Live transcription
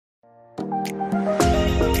Hey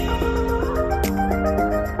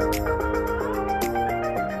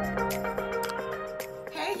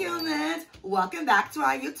humans, welcome back to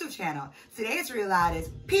our YouTube channel. Today's real loud is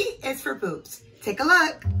P is for poops. Take a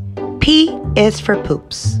look. P is for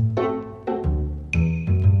poops.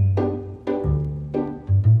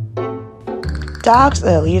 Dogs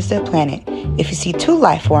are the leaders of the planet. If you see two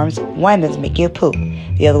life forms, one is making a poop,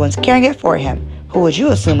 the other one's carrying it for him. Who would you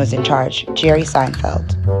assume is in charge? Jerry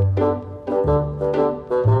Seinfeld.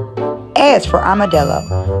 A is for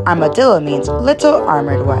armadillo. Armadillo means little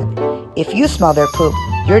armored one. If you smell their poop,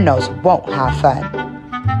 your nose won't have fun.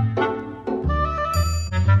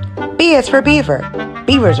 B is for beaver.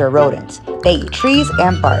 Beavers are rodents. They eat trees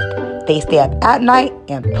and bark. They stay up at night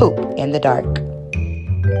and poop in the dark.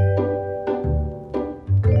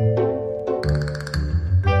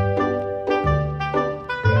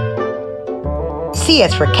 C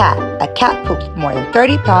is for cat. A cat poops more than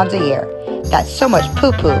 30 pounds a year. That's so much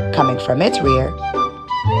poo-poo coming from its rear.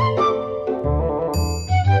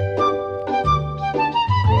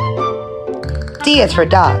 D is for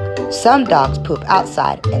dog. Some dogs poop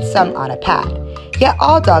outside and some on a pad. Yet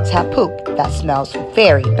all dogs have poop that smells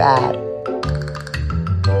very bad.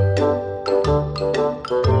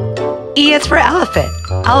 E is for elephant.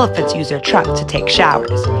 Elephants use their trunk to take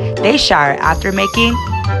showers. They shower after making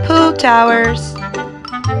poop towers.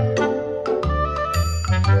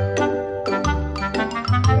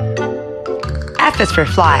 F is for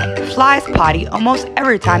fly. Flies potty almost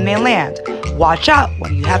every time they land. Watch out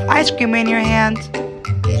when you have ice cream in your hand.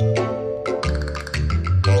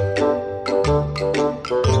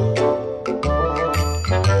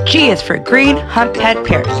 G is for green humphead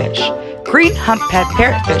parrotfish. Green humphead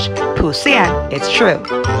parrotfish poo sand, it's true.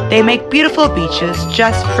 They make beautiful beaches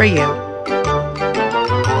just for you.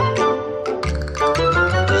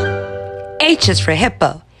 H is for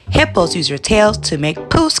hippo. Hippos use their tails to make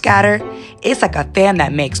poo scatter. It's like a fan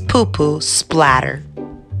that makes poo-poo splatter.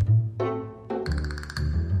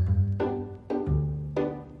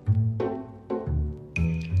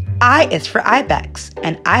 I is for ibex.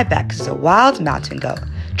 An ibex is a wild mountain goat,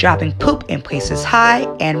 dropping poop in places high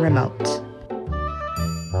and remote.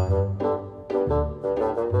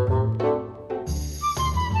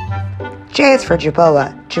 J is for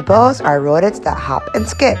jerboa. Jerboas are rodents that hop and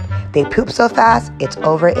skip. They poop so fast, it's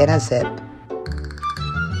over in a zip.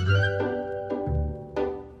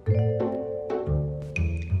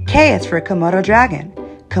 K is for Komodo dragon.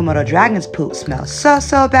 Komodo dragon's poop smells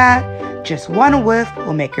so bad. Just one whiff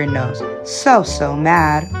will make your nose so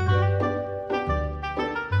mad.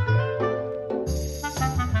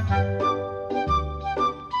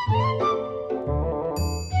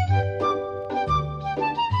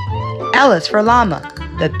 L is for llama.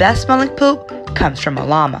 The best smelling poop comes from a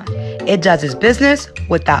llama. It does its business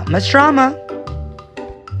without much drama.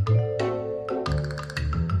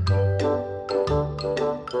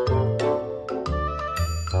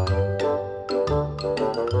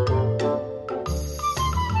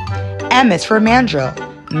 M is for mandrill.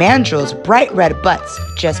 Mandrill's bright red butts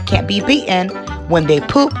just can't be beaten. When they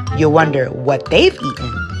poop, you wonder what they've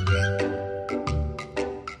eaten.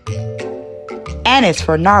 N is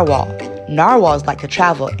for narwhal. Narwhals like to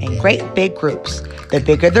travel in great big groups. The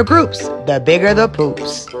bigger the groups, the bigger the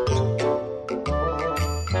poops.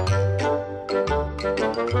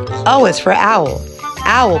 O is for owl.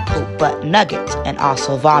 Owl poop but nuggets and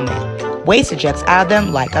also vomit. Waste ejects out of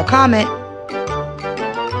them like a comet.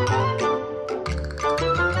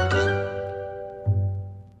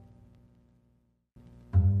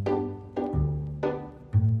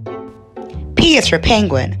 P is for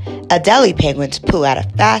penguin. Adelie penguins poo at a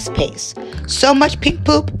fast pace. So much pink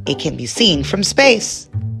poop, it can be seen from space.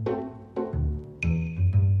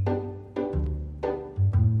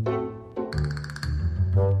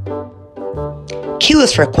 Q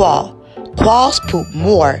is for quail. Quails poop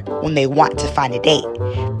more when they want to find a date.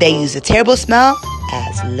 They use the terrible smell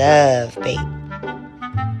as love bait.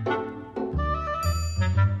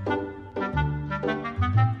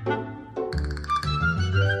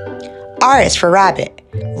 R is for rabbit.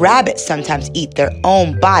 Rabbits sometimes eat their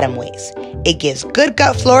own bottom waste. It gives good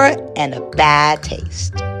gut flora and a bad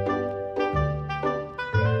taste.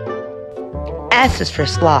 S is for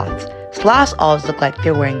sloths. Sloths always look like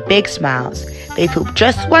they're wearing big smiles. They poop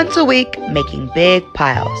just once a week, making big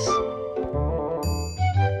piles.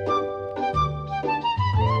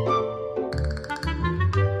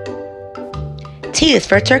 T is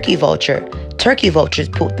for turkey vulture. Turkey vultures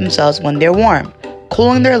poop themselves when they're warm,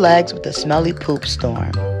 cooling their legs with a smelly poop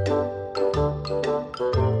storm.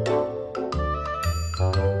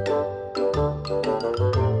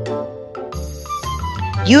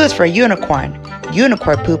 U is for unicorn.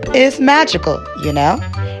 Unicorn poop is magical, you know?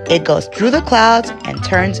 It goes through the clouds and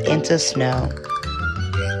turns into snow.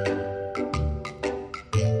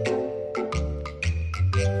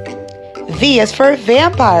 V is for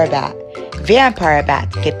vampire bat. Vampire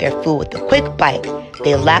bats get their food with a quick bite.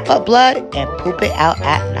 They lap up blood and poop it out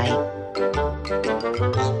at night.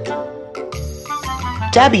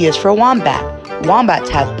 W is for wombat. Wombats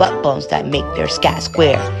have butt bones that make their scat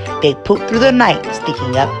square. They poop through the night,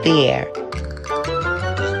 sticking up the air.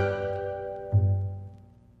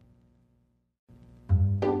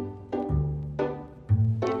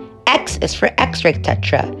 X is for X-ray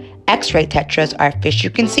tetra. X-ray tetras are fish you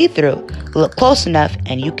can see through. Look close enough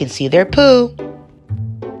and you can see their poo.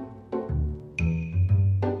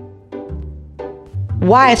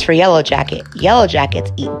 Y is for yellow jacket. Yellow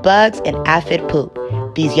jackets eat bugs and aphid poop.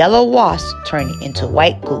 These yellow wasps turn into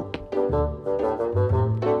white goop.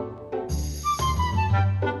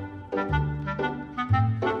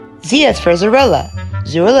 Z is for Zorilla.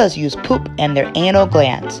 Zorillas use poop and their anal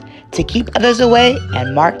glands to keep others away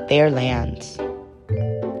and mark their lands.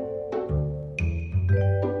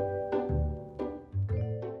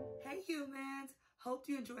 Hey humans, hope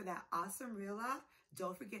you enjoyed that awesome reel off.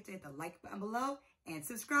 Don't forget to hit the like button below and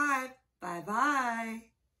subscribe. Bye-bye.